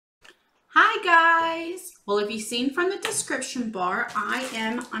guys. Well, if you've seen from the description bar, I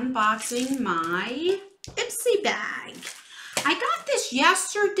am unboxing my Ipsy bag. I got this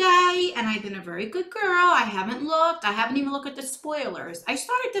yesterday and I've been a very good girl. I haven't looked. I haven't even looked at the spoilers. I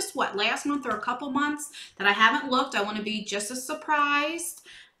started this, last month or a couple months that I haven't looked. I want to be just as surprised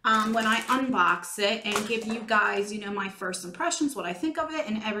when I unbox it and give you guys, my first impressions, what I think of it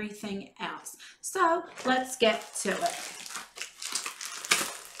and everything else. So let's get to it.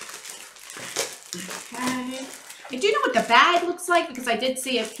 Okay. I do know what the bag looks like because I did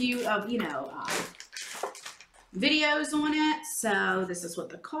see a few of, videos on it. So this is what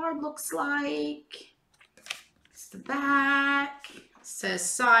the card looks like. It's the back. It says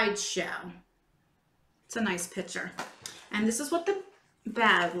Sideshow. It's a nice picture. And this is what the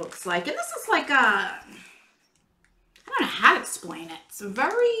bag looks like. And this is like a, I don't know how to explain it. It's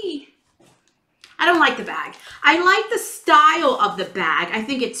very, I don't like the bag. I like the style of the bag. I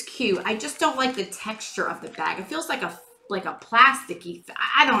think it's cute. I just don't like the texture of the bag. It feels like a plasticky,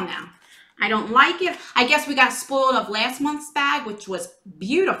 I don't know. I don't like it. I guess we got spoiled of last month's bag, which was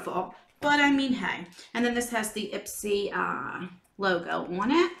beautiful. But I mean, hey. And then this has the Ipsy logo on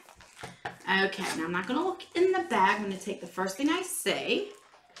it. Okay, now I'm not going to look in the bag. I'm going to take the first thing I see.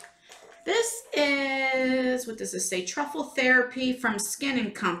 This is, what does this say? Truffle Therapy from Skin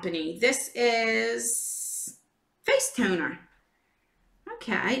 & Company. This is face toner.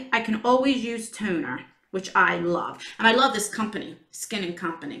 Okay, I can always use toner, which I love. And I love this company, Skin &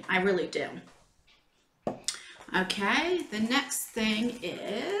 Company. I really do. Okay, the next thing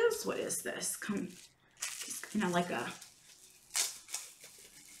is, what is this? Like a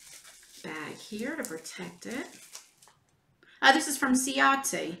bag here to protect it. This is from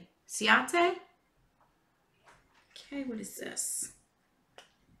Ciate. Ciate? Okay, what is this?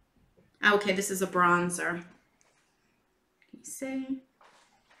 Okay, this is a bronzer. Can you see?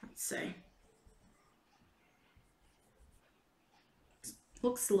 Let's see.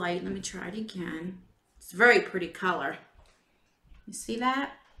 Looks light. Let me try it again. It's a very pretty color. You see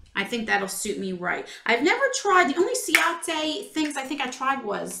that? I think that'll suit me right. I've never tried, the only Ciate things I think I tried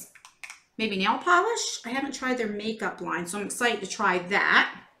was maybe nail polish. I haven't tried their makeup line, so I'm excited to try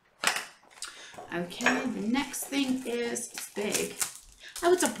that. Okay, the next thing is, it's big.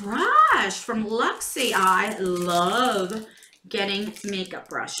 Oh, it's a brush from Luxie. I love getting makeup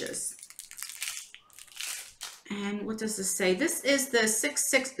brushes. And what does this say? This is the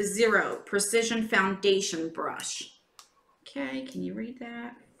 660 Precision Foundation Brush. Okay, can you read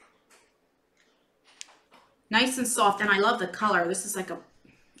that? Nice and soft, and I love the color. This is like a,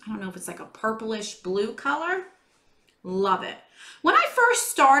 I don't know if it's like a purplish blue color. Love it. When I first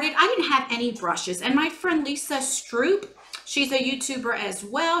started, I didn't have any brushes, and my friend Lisa Stroop, she's a YouTuber as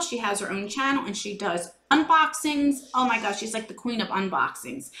well. She has her own channel, and she does unboxings. Oh my gosh, she's like the queen of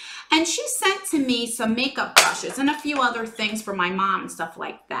unboxings. And she sent to me some makeup brushes and a few other things for my mom and stuff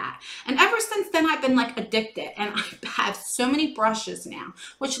like that. And ever since then, I've been like addicted, and I have so many brushes now,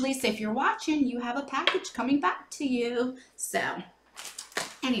 which Lisa, if you're watching, you have a package coming back to you. So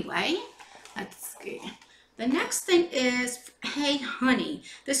anyway, let's see. The next thing is Hey Honey.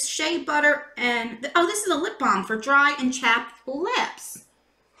 This shea butter and, oh, this is a lip balm for dry and chapped lips.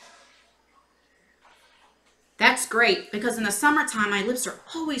 That's great because in the summertime, my lips are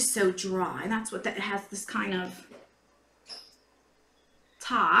always so dry. And that's what that has, this kind of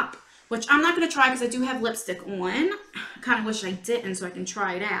top, which I'm not going to try because I do have lipstick on. I kind of wish I didn't so I can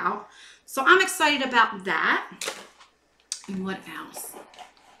try it out. So I'm excited about that. And what else?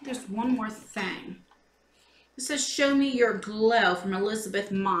 There's one more thing. It says, Show Me Your Glow from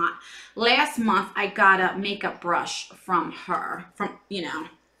Elizabeth Mott. Last month, I got a makeup brush from her. But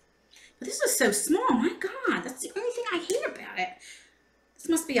this is so small. My God, that's the only thing I hate about it. This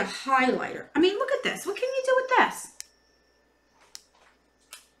must be a highlighter. I mean, look at this. What can you do with this?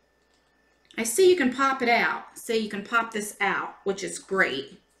 I see you can pop it out. So you can pop this out, which is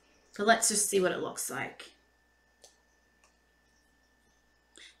great. So let's just see what it looks like.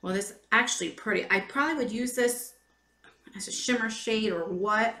 Well, this is actually pretty. I probably would use this as a shimmer shade or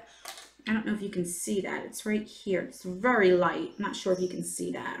what. I don't know if you can see that. It's right here. It's very light. I'm not sure if you can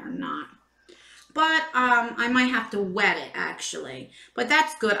see that or not. But I might have to wet it, actually. But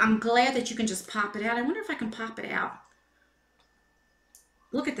that's good. I'm glad that you can just pop it out. I wonder if I can pop it out.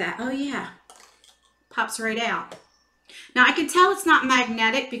 Look at that. Oh, yeah. Pops right out. Now, I can tell it's not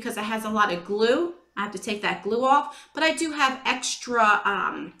magnetic because it has a lot of glue. I have to take that glue off, but I do have extra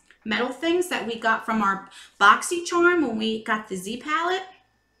metal things that we got from our BoxyCharm when we got the Z palette.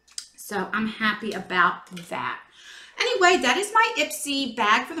 So I'm happy about that. Anyway, that is my Ipsy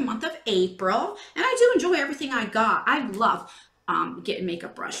bag for the month of April, and I do enjoy everything I got. I love getting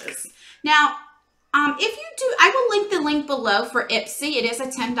makeup brushes. Now, If you do, I will link the link below for Ipsy. It is a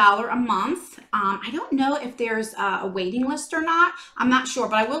 $10 a month. I don't know if there's a waiting list or not. I'm not sure,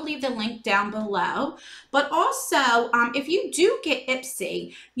 but I will leave the link down below. But also, if you do get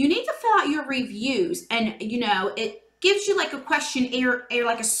Ipsy, you need to fill out your reviews, and it gives you like a questionnaire,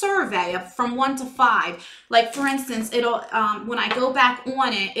 like a survey of from 1 to 5. Like for instance, it'll when I go back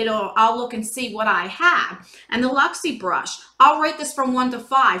on it, I'll look and see what I have. And the Luxie brush, I'll rate this from 1 to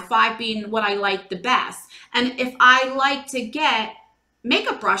 5, 5 being what I like the best. And if I like to get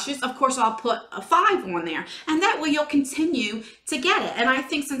makeup brushes, of course I'll put a 5 on there, and that way you'll continue to get it. And I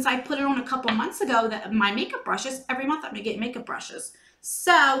think since I put it on a couple months ago, that my makeup brushes, every month I'm gonna get makeup brushes.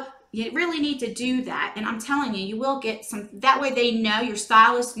 So you really need to do that, and I'm telling you, you will get some. That way they know, your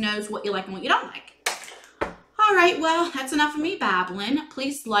stylist knows what you like and what you don't like. All right, well, that's enough of me babbling.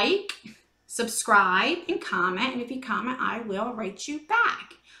 Please like, subscribe, and comment, and if you comment, I will rate you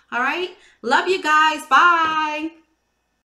back. All right, love you guys. Bye.